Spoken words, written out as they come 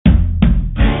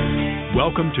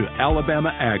Welcome to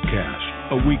Alabama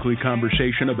AgCast, a weekly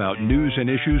conversation about news and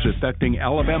issues affecting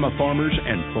Alabama farmers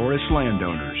and forest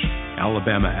landowners.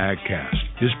 Alabama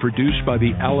AgCast is produced by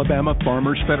the Alabama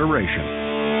Farmers Federation.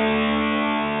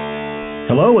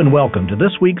 Hello and welcome to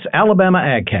this week's Alabama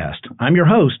AgCast. I'm your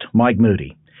host, Mike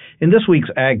Moody. In this week's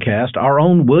AgCast, our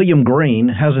own William Green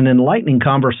has an enlightening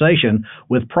conversation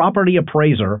with property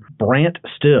appraiser Brant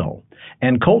Still.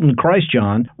 And Colton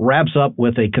Christjohn wraps up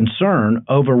with a concern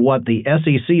over what the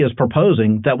SEC is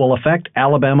proposing that will affect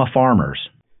Alabama farmers.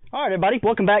 All right, everybody.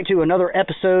 Welcome back to another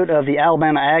episode of the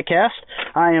Alabama AgCast.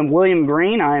 I am William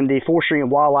Green. I am the Forestry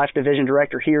and Wildlife Division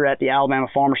Director here at the Alabama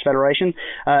Farmers Federation.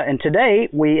 And today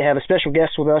we have a special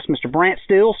guest with us, Mr. Brant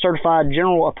Still, Certified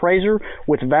General Appraiser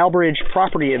with Valbridge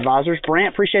Property Advisors.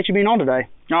 Brant, appreciate you being on today.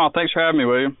 Oh, thanks for having me,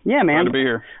 William. Yeah, man. Glad to be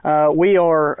here. We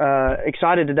are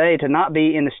excited today to not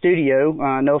be in the studio.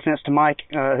 No offense to Mike,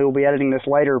 who will be editing this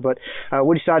later, but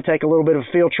we decided to take a little bit of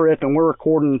a field trip, and we're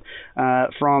recording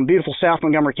from beautiful South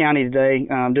Montgomery County today,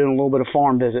 doing a little bit of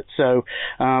farm visit. So,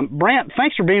 Brant,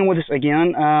 thanks for being with us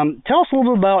again. Tell us a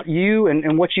little bit about you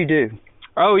and what you do.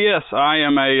 Oh, yes. I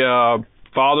am a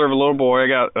father of a little boy. I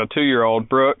got a 2-year-old,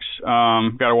 Brooks.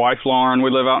 Got a wife, Lauren.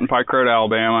 We live out in Pike Road,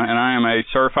 Alabama, and I am a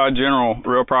certified general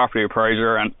real property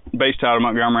appraiser and based out of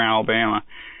Montgomery, Alabama.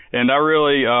 And I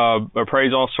really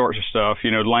appraise all sorts of stuff,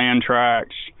 land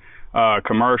tracts,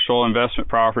 commercial, investment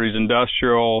properties,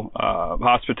 industrial,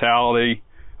 hospitality,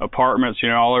 apartments,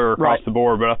 all over across the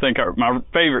board. But I think my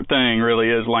favorite thing really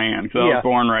is land, because I was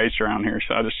born and raised around here.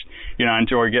 So I just, I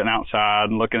enjoy getting outside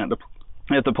and looking at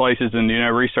the places and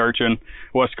researching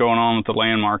what's going on with the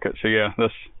land market. So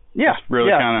that's really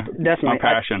kind of my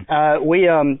passion. We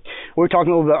were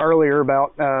talking a little bit earlier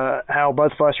about how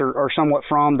both of us are somewhat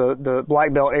from the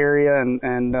Black Belt area,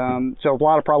 and so a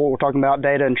lot of probably what we're talking about,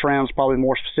 data and trends, probably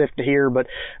more specific to here, but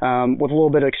with a little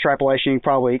bit of extrapolation, you can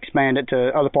probably expand it to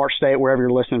other parts of the state, wherever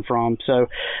you're listening from. So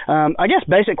I guess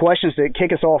basic questions to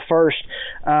kick us off first.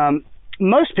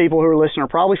 Most people who are listening are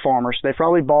probably farmers. They've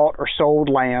probably bought or sold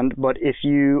land, but if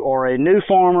you are a new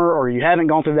farmer or you haven't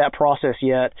gone through that process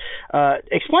yet,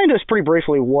 explain to us pretty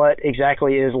briefly what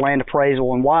exactly is land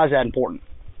appraisal and why is that important?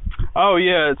 Oh,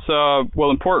 yeah, it's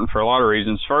important for a lot of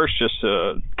reasons. First, just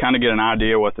to kind of get an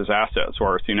idea what this asset's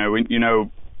worth.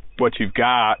 What you've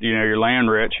got, you're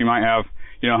land rich. You might have,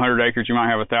 100 acres, you might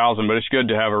have 1,000, but it's good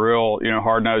to have a real,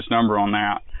 hard-nosed number on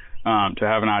that. To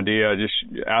have an idea, just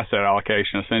asset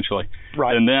allocation essentially.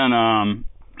 Right. And then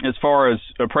as far as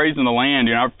appraising the land,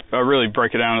 I really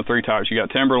break it down into 3 types. You got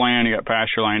timberland, you got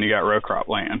pasture land, you got row crop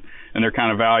land, and they're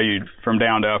kind of valued from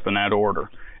down to up in that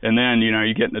order. And then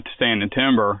you get into standing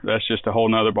timber, that's just a whole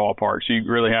nother ballpark. So you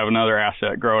really have another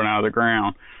asset growing out of the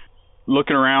ground.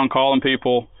 Looking around, calling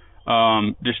people,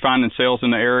 just finding sales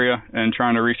in the area and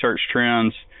trying to research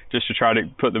trends just to try to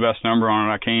put the best number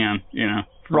on it I can,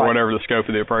 for whatever the scope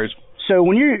of the appraisal. So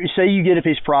when you say you get a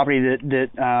piece of property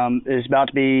that is about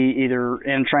to be either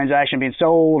in a transaction being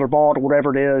sold or bought or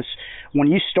whatever it is,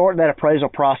 when you start that appraisal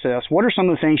process, what are some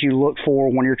of the things you look for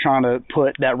when you're trying to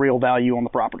put that real value on the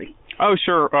property? Oh,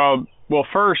 sure. Well,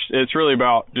 first, it's really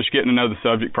about just getting to know the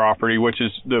subject property, which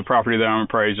is the property that I'm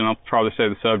appraising. I'll probably say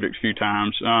the subject a few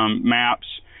times. Maps,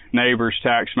 neighbors,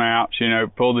 tax maps,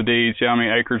 pull the deeds, see how many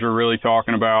acres we're really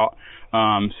talking about,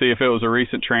 see if it was a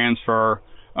recent transfer.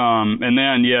 And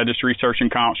then, just researching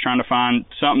comps, trying to find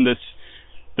something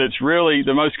that's really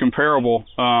the most comparable,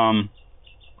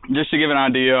 just to give an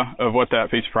idea of what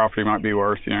that piece of property might be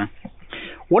worth,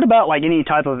 What about like any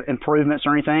type of improvements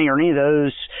or anything, or any of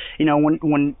those,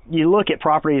 when you look at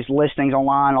properties listings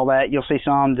online, all that, you'll see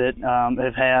some that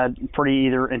have had pretty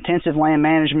either intensive land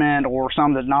management or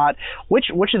some that not. Which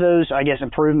of those, I guess,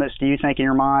 improvements do you think in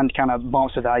your mind kind of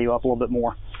bumps the value up a little bit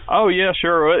more? Oh, yeah,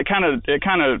 sure. It kind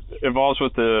of evolves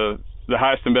with the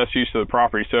highest and best use of the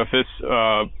property. So if it's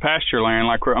pasture land,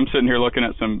 like I'm sitting here looking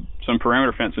at some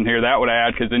perimeter fencing here, that would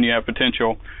add, because then you have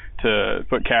potential to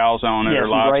put cows on it or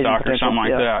livestock or something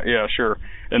like that. Yeah, sure.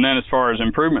 And then as far as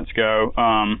improvements go,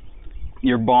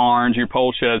 your barns, your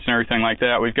pole sheds and everything like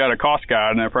that, we've got a cost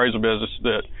guide in the appraisal business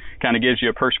that kind of gives you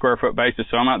a per square foot basis.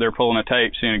 So I'm out there pulling a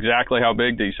tape, seeing exactly how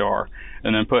big these are,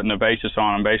 and then putting a basis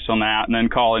on them based on that, and then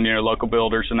calling, local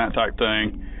builders and that type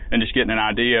thing, and just getting an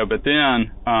idea. But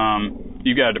then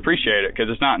you got to depreciate it, because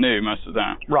it's not new most of the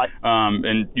time. Right.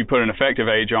 And you put an effective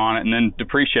age on it and then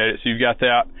depreciate it. So you've got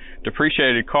that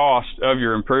depreciated cost of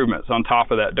your improvements on top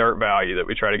of that dirt value that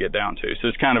we try to get down to. So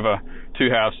it's kind of a 2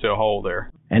 halves to a whole there.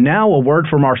 And now a word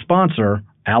from our sponsor,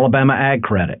 Alabama Ag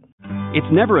Credit. It's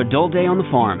never a dull day on the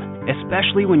farm,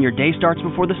 especially when your day starts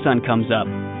before the sun comes up.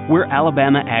 We're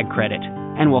Alabama Ag Credit,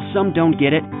 and while some don't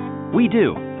get it, we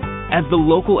do. As the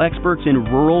local experts in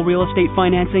rural real estate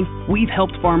financing, we've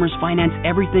helped farmers finance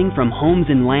everything from homes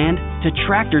and land to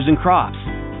tractors and crops.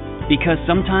 Because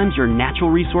sometimes your natural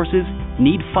resources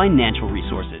need financial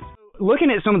resources.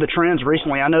 Looking at some of the trends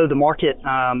recently, I know the market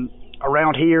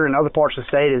around here and other parts of the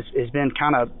state has been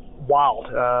kind of wild.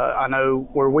 I know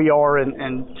where we are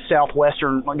in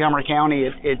southwestern Montgomery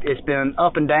County, it's been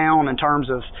up and down in terms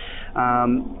of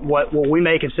what we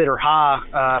may consider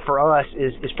high for us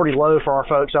is pretty low for our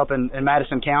folks up in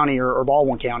Madison County or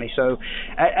Baldwin County. So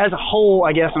as a whole,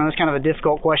 I guess, and it's kind of a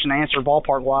difficult question to answer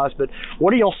ballpark-wise, but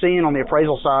what are y'all seeing on the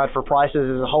appraisal side for prices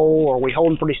as a whole? Are we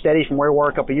holding pretty steady from where we were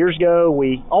a couple of years ago?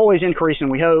 We always increasing,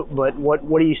 we hope, but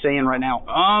what are you seeing right now?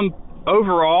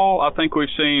 Overall, I think we've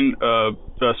seen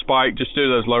the spike just due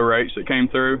to those low rates that came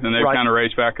through, and they've kind of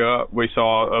raised back up. We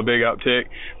saw a big uptick.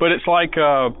 But it's like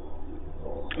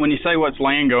when you say what's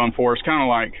land going for, it's kind of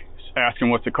like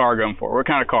asking what's the car going for. What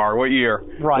kind of car? What year?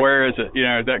 Right. Where is it? You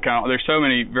know, that kind of. There's so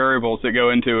many variables that go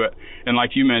into it. And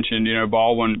like you mentioned, you know,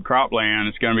 Baldwin cropland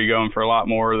is going to be going for a lot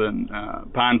more than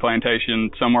pine plantation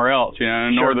somewhere else. You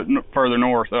know, further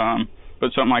north.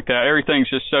 But something like that. Everything's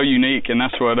just so unique, and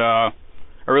that's what I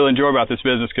really enjoy about this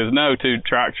business, because no two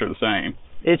tracks are the same.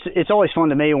 It's always fun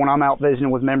to me when I'm out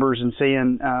visiting with members and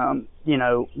seeing, you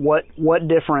know, what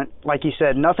different, like you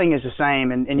said, nothing is the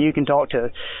same. And you can talk to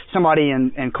somebody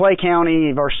in Clay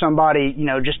County versus somebody, you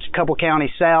know, just a couple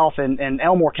counties south in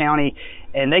Elmore County,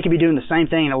 and they could be doing the same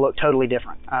thing and it'll look totally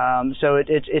different. So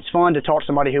it's fun to talk to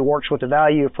somebody who works with the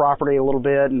value of property a little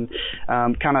bit and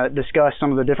kind of discuss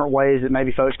some of the different ways that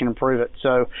maybe folks can improve it.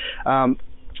 So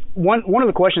one of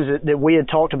the questions that we had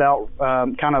talked about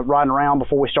kind of riding around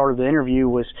before we started the interview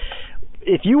was,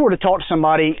 if you were to talk to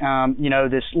somebody, you know,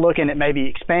 that's looking at maybe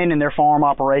expanding their farm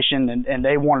operation and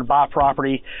they want to buy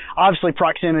property, obviously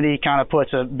proximity kind of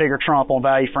puts a bigger trump on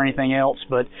value for anything else.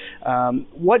 But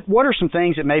what are some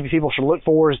things that maybe people should look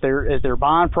for as they're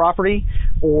buying property,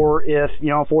 or if, you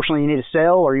know, unfortunately you need to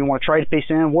sell or you want to trade a piece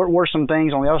in? What are some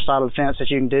things on the other side of the fence that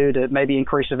you can do to maybe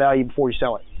increase the value before you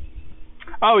sell it?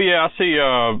 Oh, yeah, I see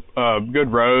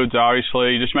good roads,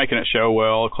 obviously, just making it show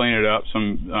well, clean it up,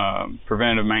 some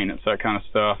preventative maintenance, that kind of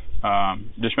stuff,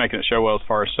 just making it show well as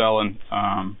far as selling.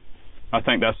 I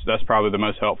think that's probably the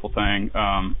most helpful thing.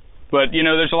 But, you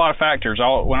know, there's a lot of factors.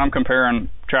 When I'm comparing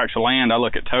tracts of land, I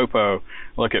look at topo,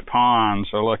 look at ponds,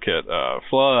 I look at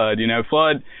flood. You know,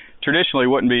 flood traditionally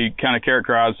wouldn't be kind of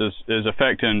characterized as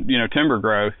affecting, you know, timber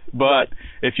growth, but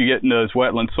if you get into those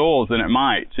wetland soils, then it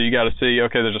might. So you got to see,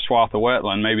 okay, there's a swath of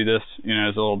wetland, maybe this, you know,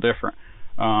 is a little different.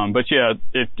 But yeah,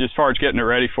 as far as getting it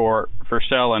ready for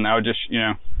selling, I would just, you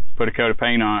know, put a coat of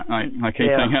paint on it like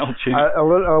anything else. You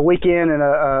know? A weekend and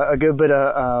a good bit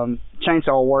of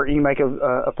chainsaw work, you can make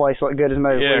a place look good as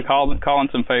new. Yeah, calling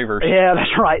some favors. Yeah,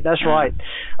 that's right. That's right.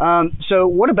 So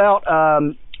what about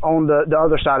on the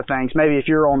other side of things? Maybe if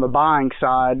you're on the buying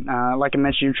side, like I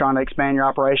mentioned, you're trying to expand your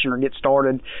operation or get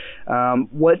started.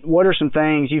 What are some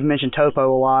things? You've mentioned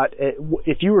topo a lot.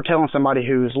 If you were telling somebody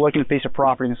who's looking at a piece of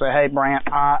property and say, hey, Brant,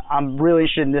 I'm really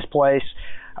interested in this place,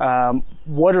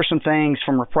 what are some things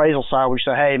from appraisal side where you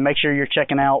say, hey, make sure you're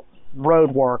checking out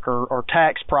road work or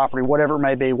tax property, whatever it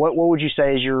may be? What would you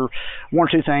say is your one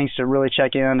or two things to really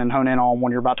check in and hone in on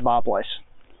when you're about to buy a place?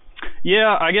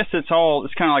 Yeah, I guess it's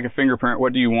kind of like a fingerprint.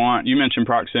 What do you want? You mentioned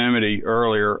proximity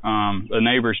earlier. A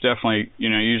neighbor's definitely, you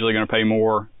know, usually going to pay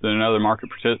more than another market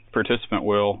participant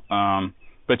will.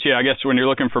 But yeah, I guess when you're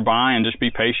looking for buying, just be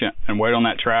patient and wait on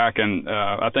that track. And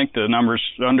I think the number's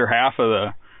under half of the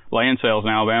land sales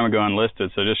in Alabama go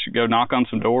unlisted. So just go knock on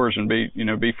some doors and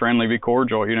be friendly, be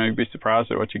cordial. You know, you'd be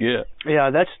surprised at what you get.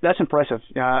 Yeah, that's impressive.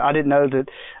 I didn't know that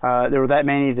there were that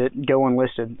many that go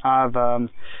unlisted.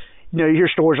 You know, you hear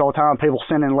stories all the time, people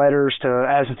sending letters to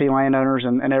absentee landowners,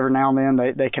 and every now and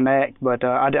then they connect, but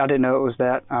I didn't know it was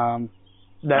that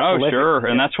prolific. Sure,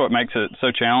 and that's what makes it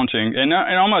so challenging and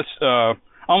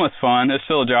almost fun. It's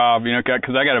still a job, you know,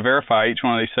 because I got to verify each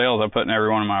one of these sales I put in every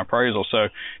one of my appraisals.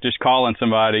 So just calling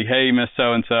somebody, hey, Miss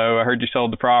So-and-so, I heard you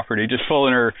sold the property, just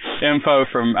pulling her info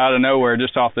from out of nowhere,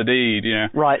 just off the deed, you know.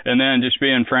 Right. And then just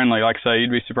being friendly. Like I say,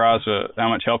 you'd be surprised at how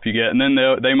much help you get. And then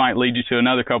they might lead you to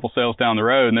another couple sales down the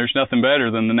road, and there's nothing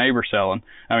better than the neighbor selling.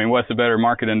 I mean, what's a better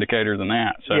market indicator than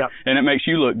that? So, and it makes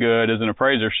you look good as an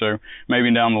appraiser. So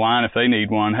maybe down the line, if they need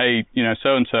one, hey, you know,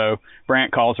 so-and-so,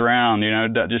 Brant calls around, you know,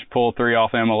 just pull 3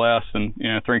 off MLS and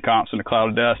 3 comps and a cloud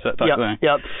of dust, that type of thing.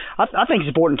 Yep. I think it's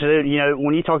important to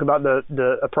when you talk about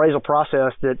the appraisal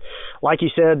process, that like you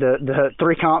said, the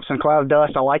 3 comps and cloud of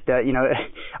dust. I like that.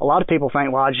 A lot of people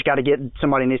think, well, I just got to get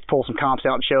somebody needs to pull some comps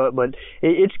out and show it, but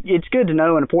it's good to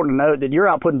know and important to note that you're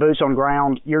out putting boots on the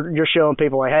ground. You're showing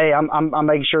people like, hey, I'm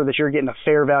making sure that you're getting a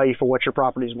fair value for what your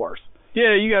property's worth.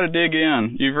 Yeah, you got to dig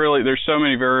in. There's so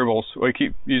many variables. We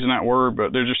keep using that word,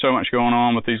 but there's just so much going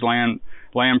on with these land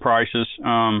prices.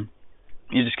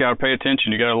 You just got to pay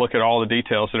attention. You got to look at all the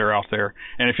details that are out there.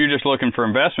 And if you're just looking for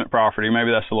investment property,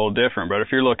 maybe that's a little different. But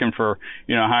if you're looking for,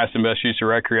 highest and best use of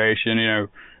recreation,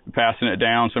 passing it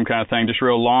down, some kind of thing, just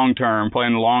real long term,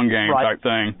 playing the long game type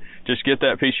thing, just get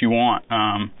that piece you want.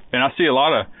 And I see a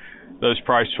lot of those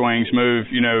price swings move,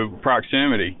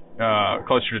 proximity.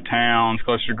 Closer to towns,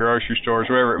 closer to grocery stores,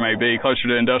 wherever it may be, closer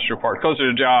to industrial parks, closer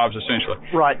to jobs, essentially.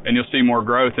 Right. And you'll see more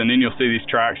growth, and then you'll see these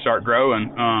tracts start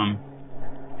growing. And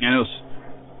it was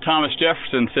Thomas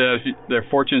Jefferson says there are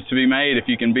fortunes to be made if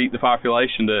you can beat the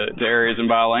population to areas and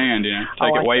buy land,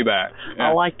 take it way back. Yeah.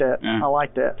 I like that. Yeah. I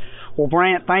like that. Well,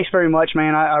 Brant, thanks very much,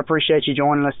 man. I appreciate you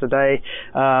joining us today.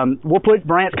 We'll put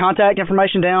Brant's contact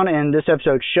information down in this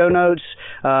episode's show notes.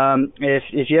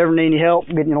 If you ever need any help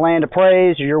getting your land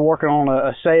appraised, or you're working on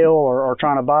a sale or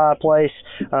trying to buy a place,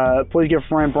 please give a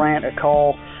friend Brant a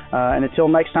call. And until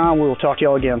next time, we will talk to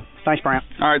y'all again. Thanks, Brant.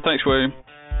 All right. Thanks, William.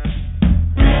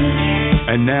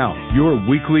 And now, your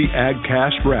weekly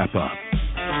AgCast wrap-up.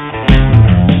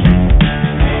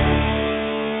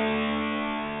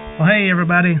 Well, hey,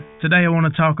 everybody. Today I want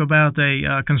to talk about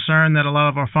a concern that a lot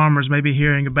of our farmers may be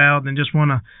hearing about, and just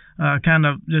want to kind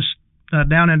of just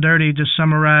down and dirty just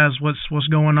summarize what's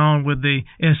going on with the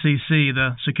SEC,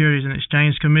 the Securities and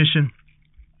Exchange Commission.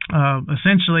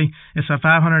 Essentially, it's a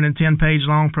 510-page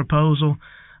long proposal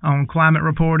on climate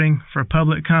reporting for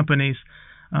public companies,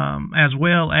 as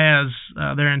well as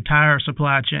their entire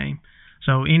supply chain.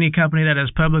 So any company that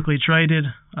is publicly traded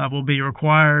will be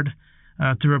required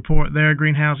to report their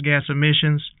greenhouse gas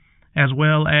emissions, as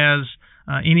well as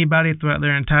anybody throughout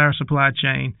their entire supply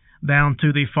chain down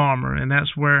to the farmer. And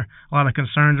that's where a lot of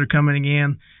concerns are coming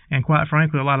in, and quite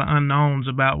frankly, a lot of unknowns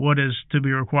about what is to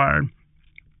be required.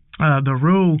 The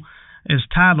rule is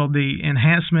titled the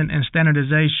Enhancement and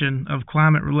Standardization of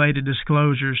Climate-Related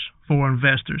Disclosures for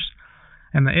Investors.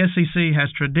 And the SEC has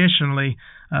traditionally,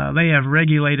 they have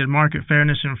regulated market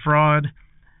fairness and fraud.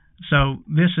 So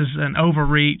this is an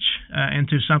overreach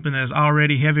into something that is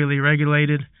already heavily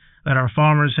regulated, that our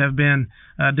farmers have been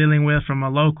dealing with from a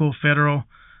local, federal,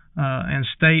 and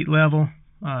state level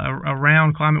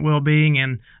around climate well-being,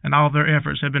 and all of their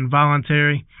efforts have been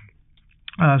voluntary.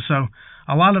 So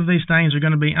a lot of these things are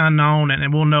going to be unknown,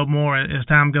 and we'll know more as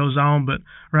time goes on. But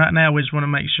right now, we just want to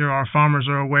make sure our farmers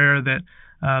are aware that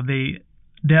the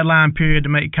deadline period to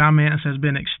make comments has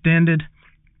been extended.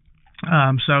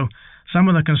 So some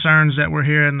of the concerns that we're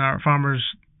hearing our farmers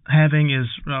having is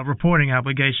reporting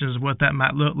obligations, what that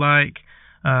might look like,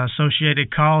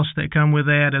 associated costs that come with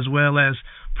that, as well as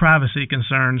privacy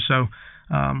concerns. So,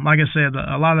 like I said,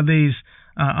 a lot of these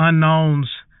unknowns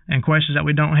and questions that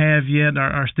we don't have yet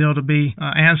are still to be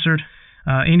answered.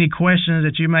 Any questions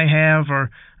that you may have, or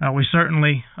we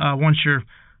certainly want your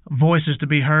voices to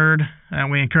be heard, and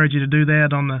we encourage you to do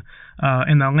that on the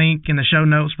in the link in the show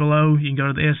notes below. You can go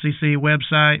to the SEC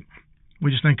website. We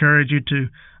just encourage you to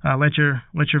let your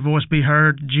voice be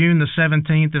heard. June the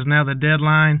 17th is now the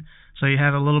deadline, so you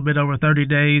have a little bit over 30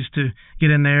 days to get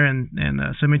in there and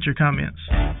submit your comments.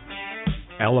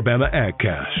 Alabama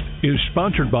AgCast is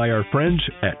sponsored by our friends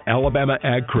at Alabama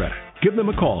Ag Credit. Give them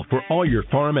a call for all your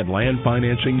farm and land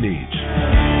financing needs.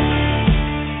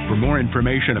 For more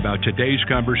information about today's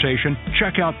conversation,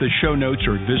 check out the show notes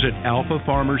or visit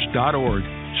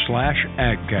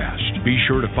alphafarmers.org/agcast. Be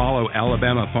sure to follow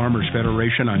Alabama Farmers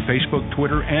Federation on Facebook,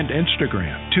 Twitter, and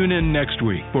Instagram. Tune in next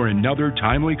week for another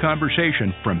timely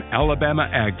conversation from Alabama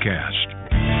AgCast.